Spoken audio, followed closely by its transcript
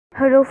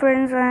Hello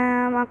friends, I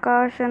am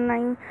Akash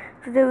and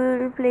today we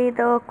will play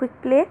the quick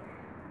play.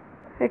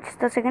 It's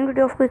the second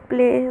video of quick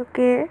play.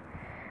 Okay,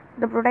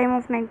 the pro time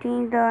of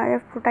 19, the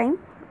F pro time.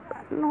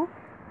 No,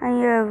 I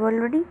have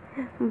already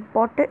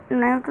bought it.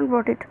 No, I haven't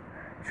bought it.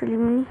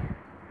 Actually,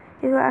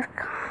 if you ask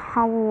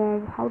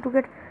how to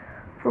get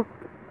pro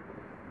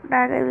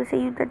tag, I will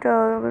say you that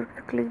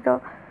click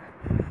the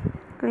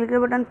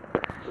button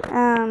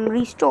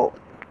restore.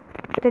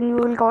 Then you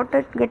will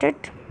get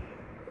it.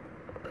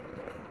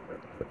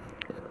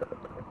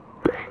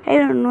 I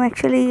don't know,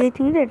 actually I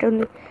think that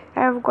only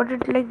I have got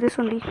it like this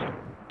only.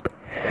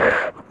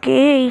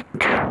 Okay,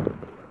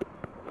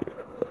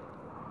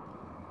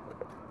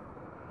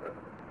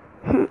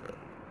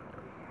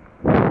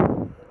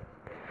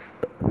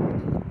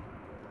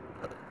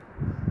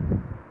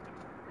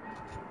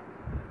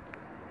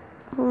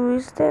 who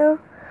is there?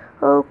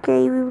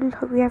 Okay,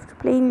 we have to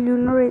play in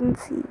Lunar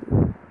NC.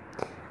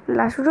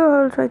 Last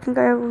video also I think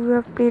we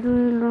have played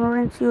in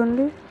Lunar NC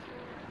only.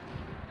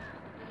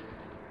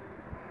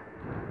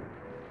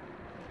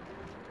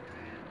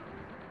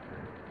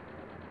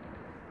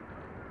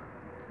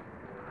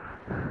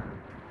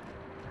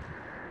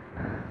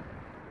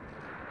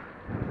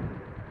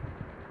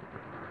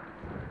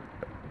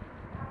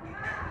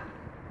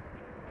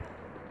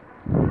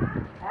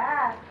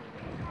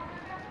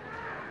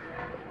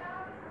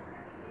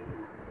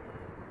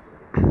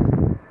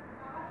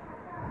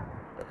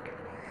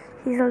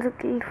 He's also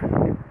killed.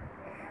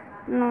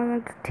 Now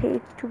I'm going to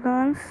take 2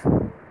 guns.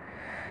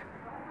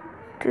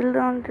 Till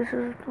then, this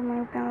is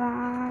my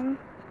plan.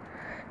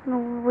 No,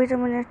 wait a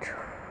minute.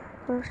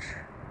 First,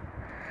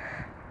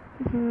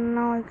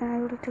 now I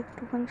will take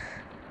 2 guns.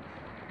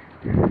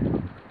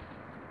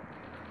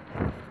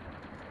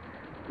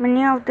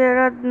 Many of there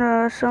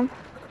are some.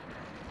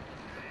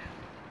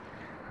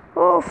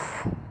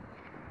 Oof.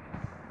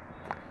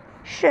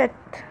 Shit.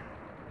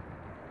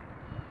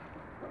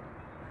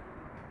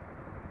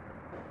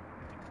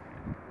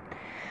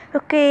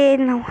 Okay,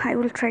 now I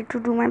will try to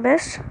do my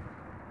best.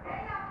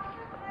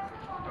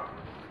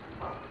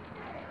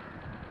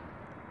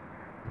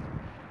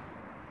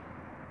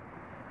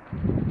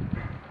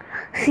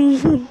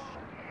 See,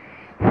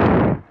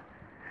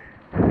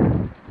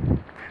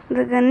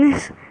 the gun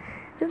is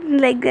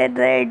like that,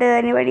 right?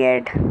 Anybody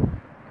had?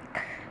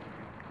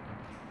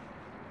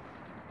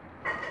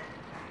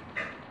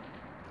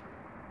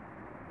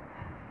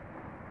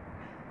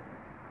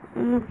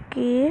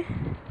 Okay.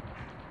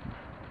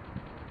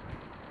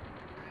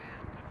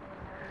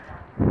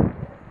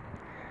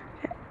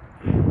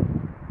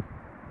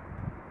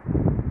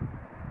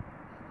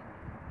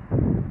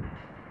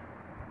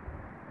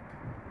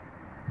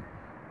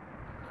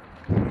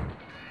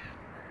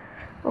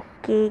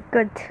 Okay,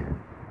 good.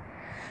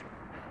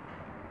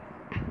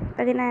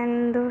 Again,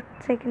 and the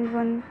second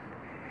one.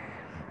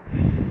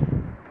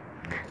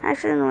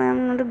 Actually, no,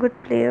 I'm not a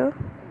good player.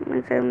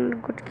 I'm not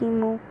a good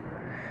chemo.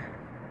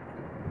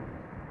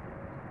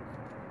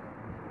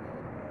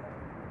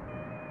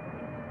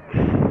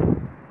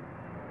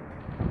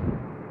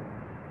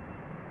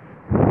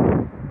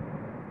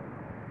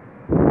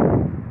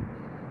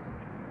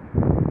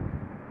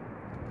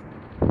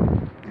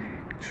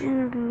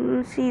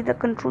 See, the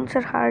controls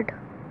are hard.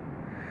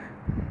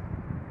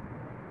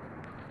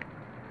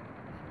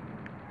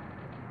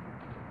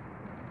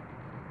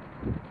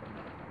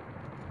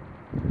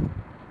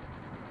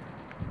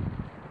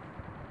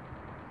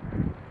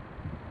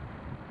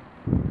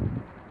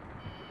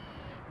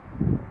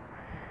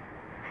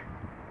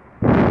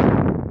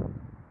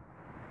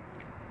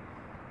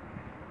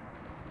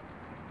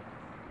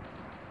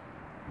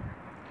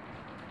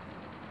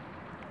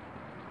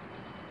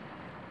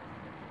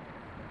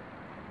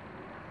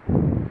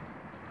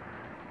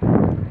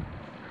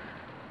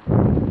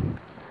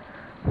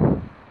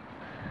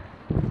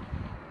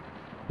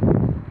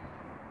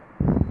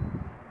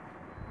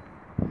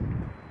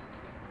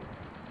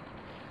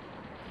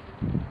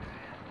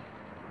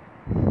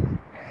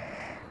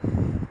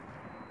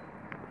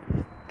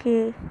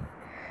 Okay,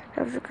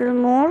 have to kill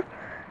more.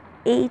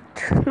 8,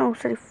 no,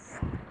 sorry.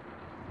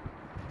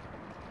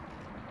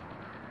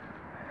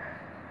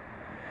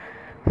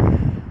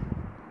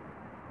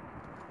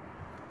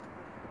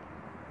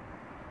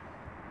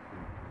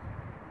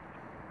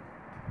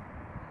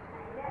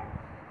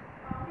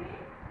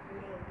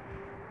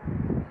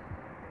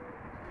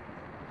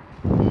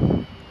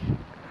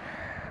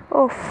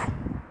 Oh,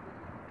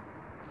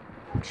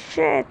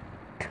 shit.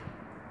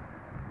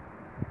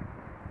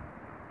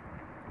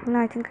 No,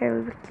 I think I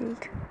will be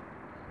killed.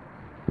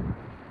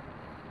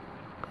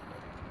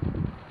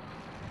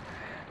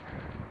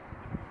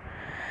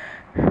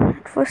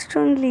 At first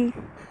only.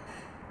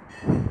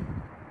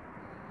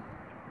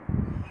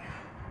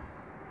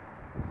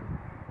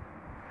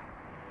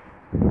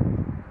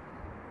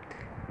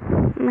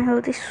 My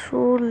health is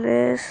so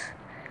less.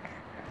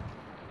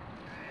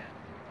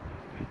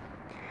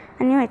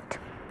 I knew it,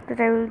 that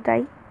I will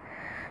die.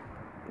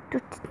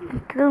 To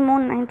kill more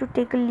 9 to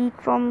take a lead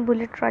from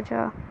Bullet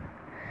Raja.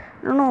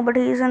 I don't know, but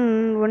he is a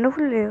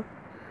wonderful player.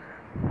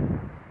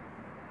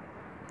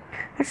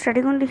 At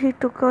starting only he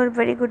took a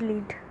very good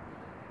lead.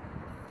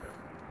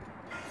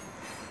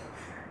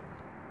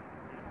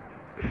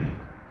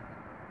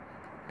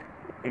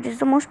 It is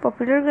the most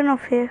popular gun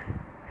of here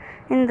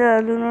in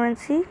the Lunar and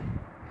Sea.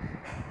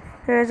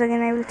 Whereas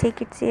again I will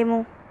take its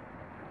ammo.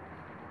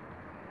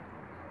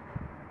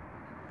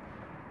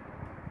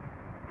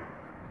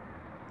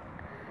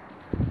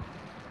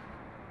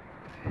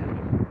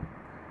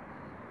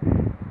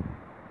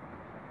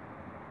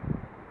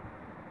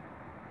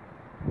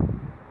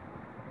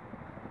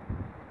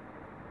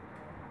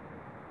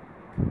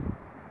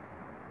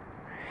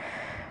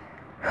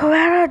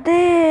 Where are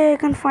they? I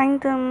can find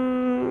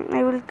them.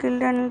 I will kill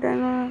them and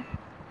then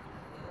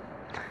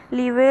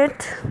leave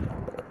it.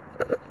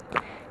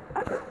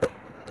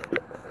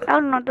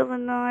 I'm not the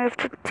winner. I have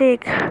to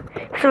take.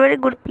 It's a very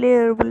good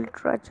player,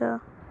 Bullet Raja.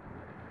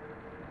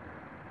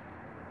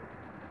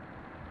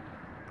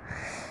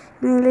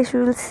 In English,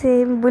 we will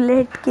say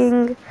Bullet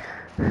King.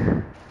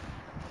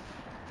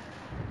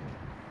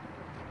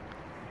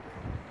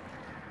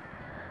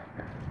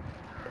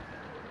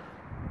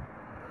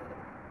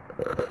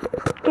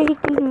 Okay, he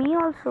killed me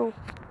also.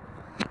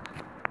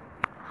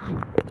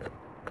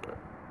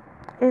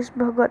 Is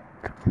Bhagat.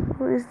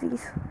 Who is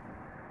this?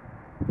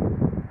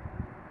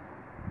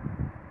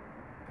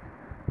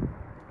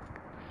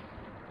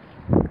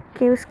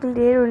 Okay, he was killed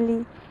there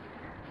only.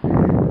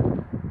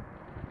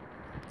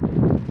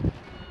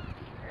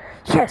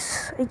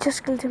 Yes, I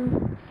just killed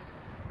him.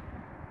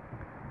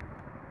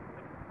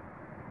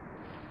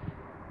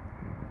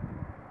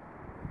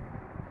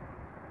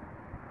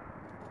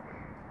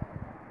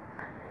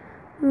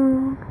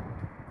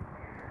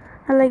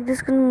 I like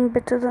this gun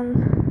better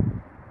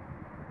than.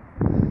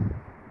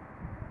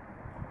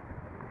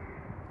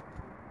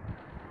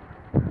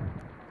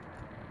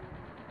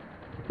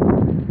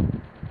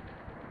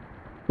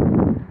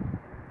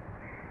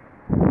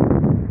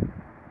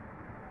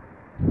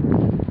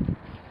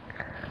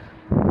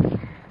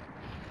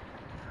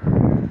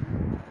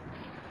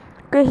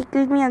 Okay, he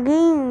killed me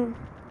again.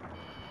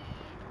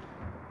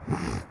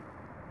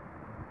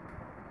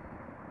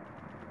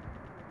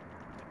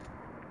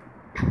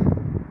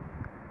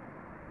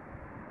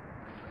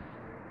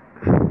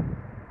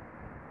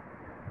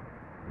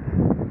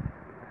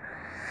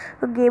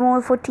 Game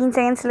over, 14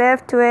 seconds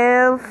left.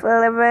 12,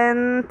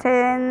 11,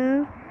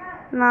 10,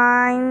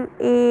 9,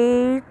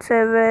 8,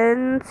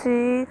 7,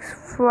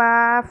 6,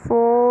 5,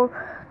 4,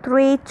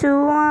 3,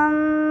 2,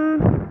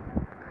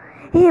 1.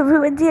 Hey,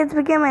 everybody has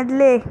become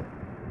medley.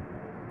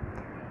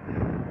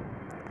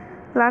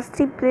 Last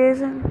 3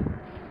 players.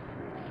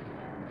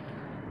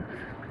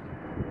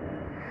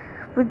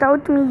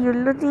 Without me,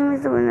 yellow team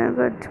is the winner.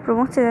 Good.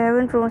 Promoted. I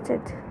haven't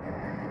promoted.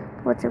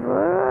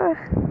 Whatever.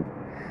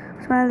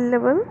 What's my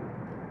level?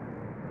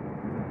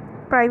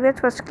 Private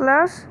first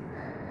class.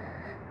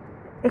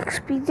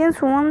 Experience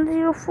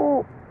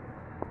 104.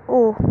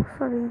 Oh,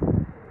 sorry.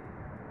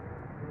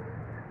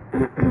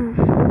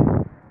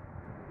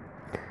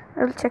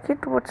 I'll check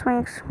it. What's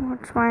my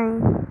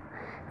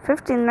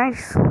 15?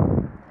 Nice.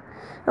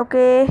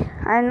 Okay,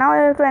 and now I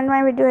have to end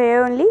my video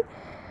here only.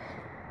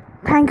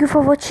 Thank you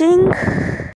for watching.